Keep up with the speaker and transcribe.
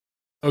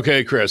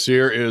Okay, Chris,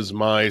 here is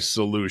my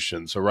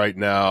solution. So right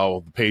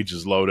now the page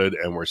is loaded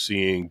and we're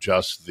seeing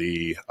just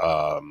the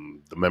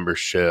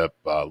membership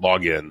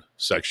login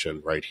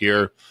section right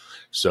here.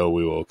 So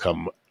we will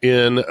come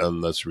in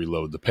and let's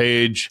reload the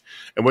page.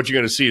 And what you're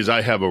going to see is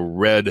I have a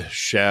red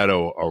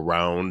shadow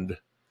around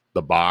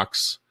the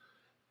box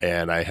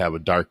and I have a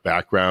dark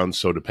background.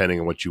 So depending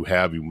on what you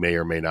have, you may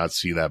or may not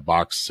see that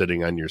box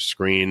sitting on your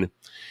screen.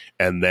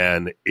 And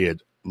then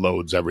it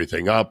loads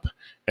everything up.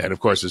 And of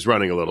course, it's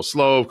running a little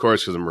slow, of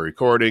course, because I'm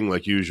recording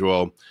like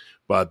usual.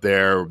 But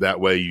that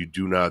way you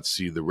do not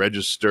see the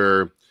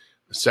register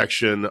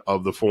section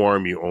of the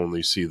form. You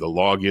only see the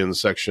login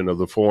section of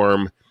the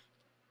form.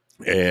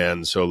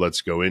 And so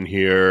let's go in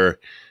here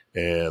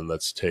and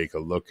let's take a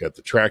look at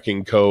the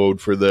tracking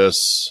code for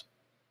this.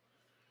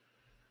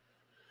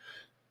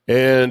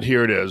 And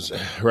here it is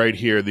right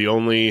here. The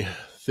only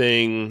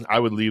thing, I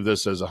would leave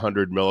this as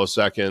 100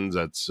 milliseconds.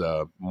 That's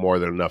more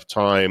than enough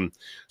time.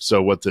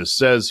 So what this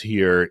says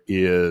here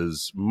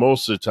is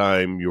most of the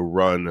time you'll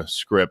run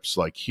scripts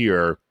like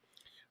here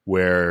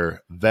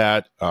where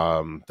that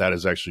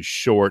is actually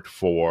short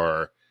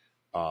for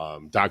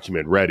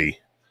document ready.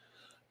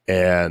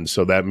 And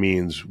so that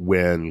means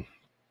when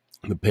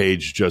the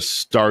page just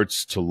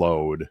starts to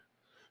load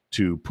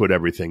to put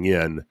everything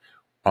in,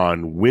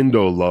 on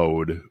window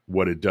load,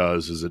 what it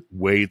does is it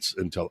waits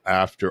until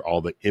after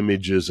all the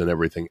images and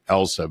everything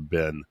else have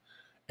been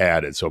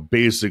added. So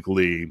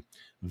basically,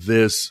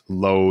 this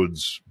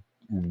loads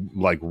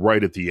like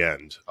right at the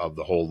end of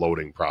the whole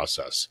loading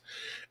process.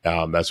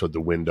 That's what the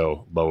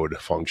window load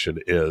function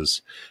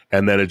is.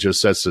 And then it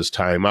just sets this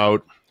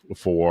timeout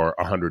for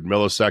 100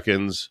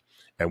 milliseconds.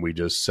 And we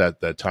just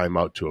set that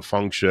timeout to a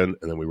function,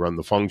 and then we run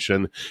the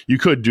function. You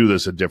could do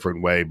this a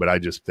different way, but I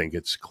just think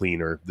it's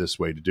cleaner this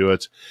way to do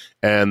it.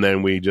 And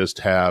then we just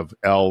have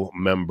L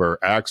member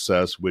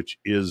access, which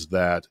is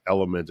that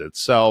element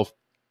itself.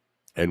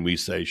 And we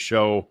say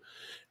show.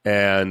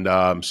 And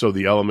so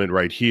the element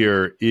right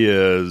here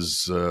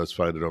is, let's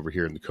find it over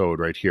here in the code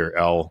right here,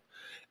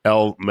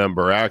 L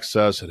member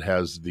access. It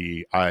has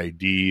the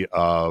ID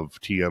of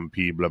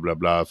TMP blah, blah,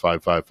 blah,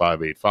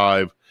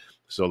 55585.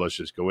 So let's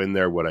just go in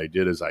there. What I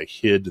did is I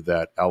hid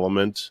that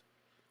element.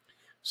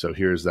 So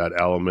here's that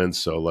element.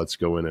 So let's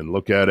go in and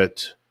look at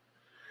it.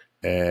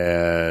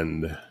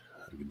 And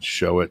I can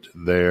show it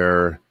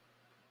there.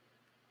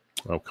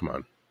 Oh, come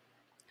on.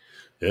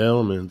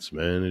 Elements,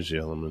 manage the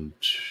element.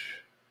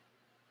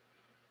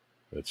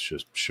 Let's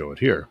just show it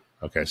here.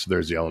 Okay, so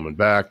there's the element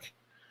back.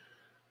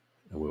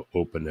 And we'll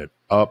open it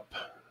up.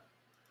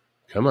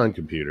 Come on,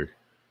 computer.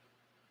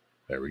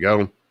 There we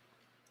go.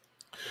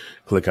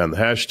 Click on the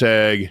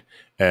hashtag.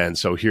 And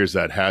so here's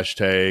that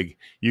hashtag.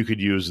 You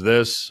could use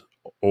this,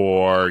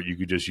 or you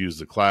could just use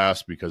the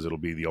class because it'll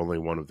be the only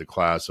one of the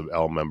class of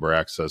L member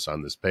access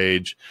on this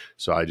page.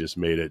 So I just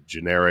made it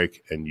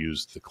generic and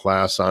used the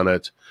class on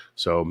it.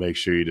 So make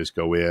sure you just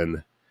go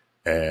in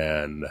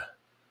and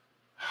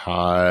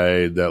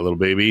hide that little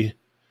baby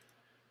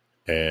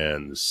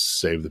and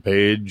save the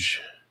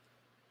page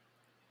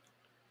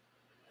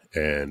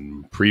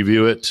and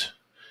preview it.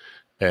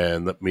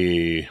 And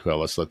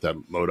let's let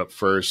that load up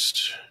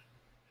first.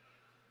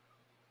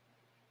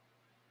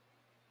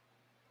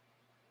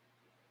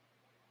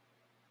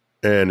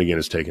 And again,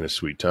 it's taking a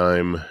sweet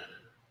time. I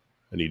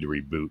need to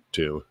reboot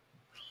too.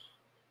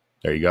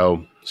 There you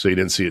go. So you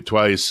didn't see it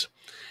twice.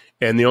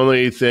 And the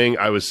only thing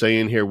I was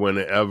saying here,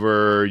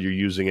 whenever you're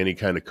using any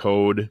kind of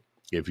code,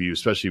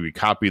 especially if you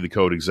copy the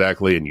code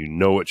exactly and you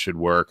know it should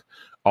work,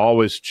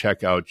 always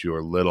check out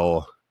your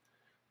little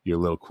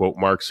quote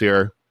marks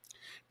here.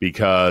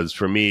 Because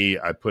for me,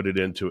 I put it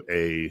into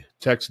a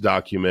text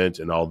document,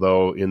 and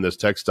although in this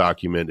text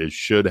document it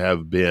should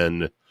have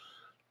been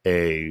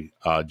a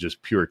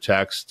just pure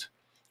text,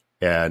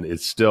 and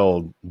it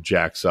still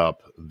jacks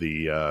up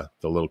the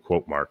little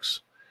quote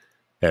marks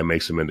and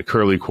makes them into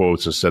curly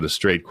quotes instead of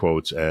straight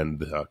quotes,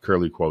 and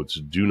curly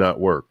quotes do not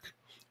work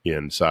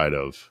inside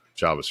of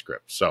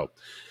JavaScript. So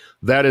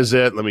that is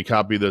it. Let me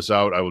copy this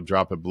out. I will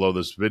drop it below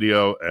this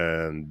video,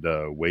 and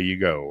away you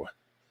go.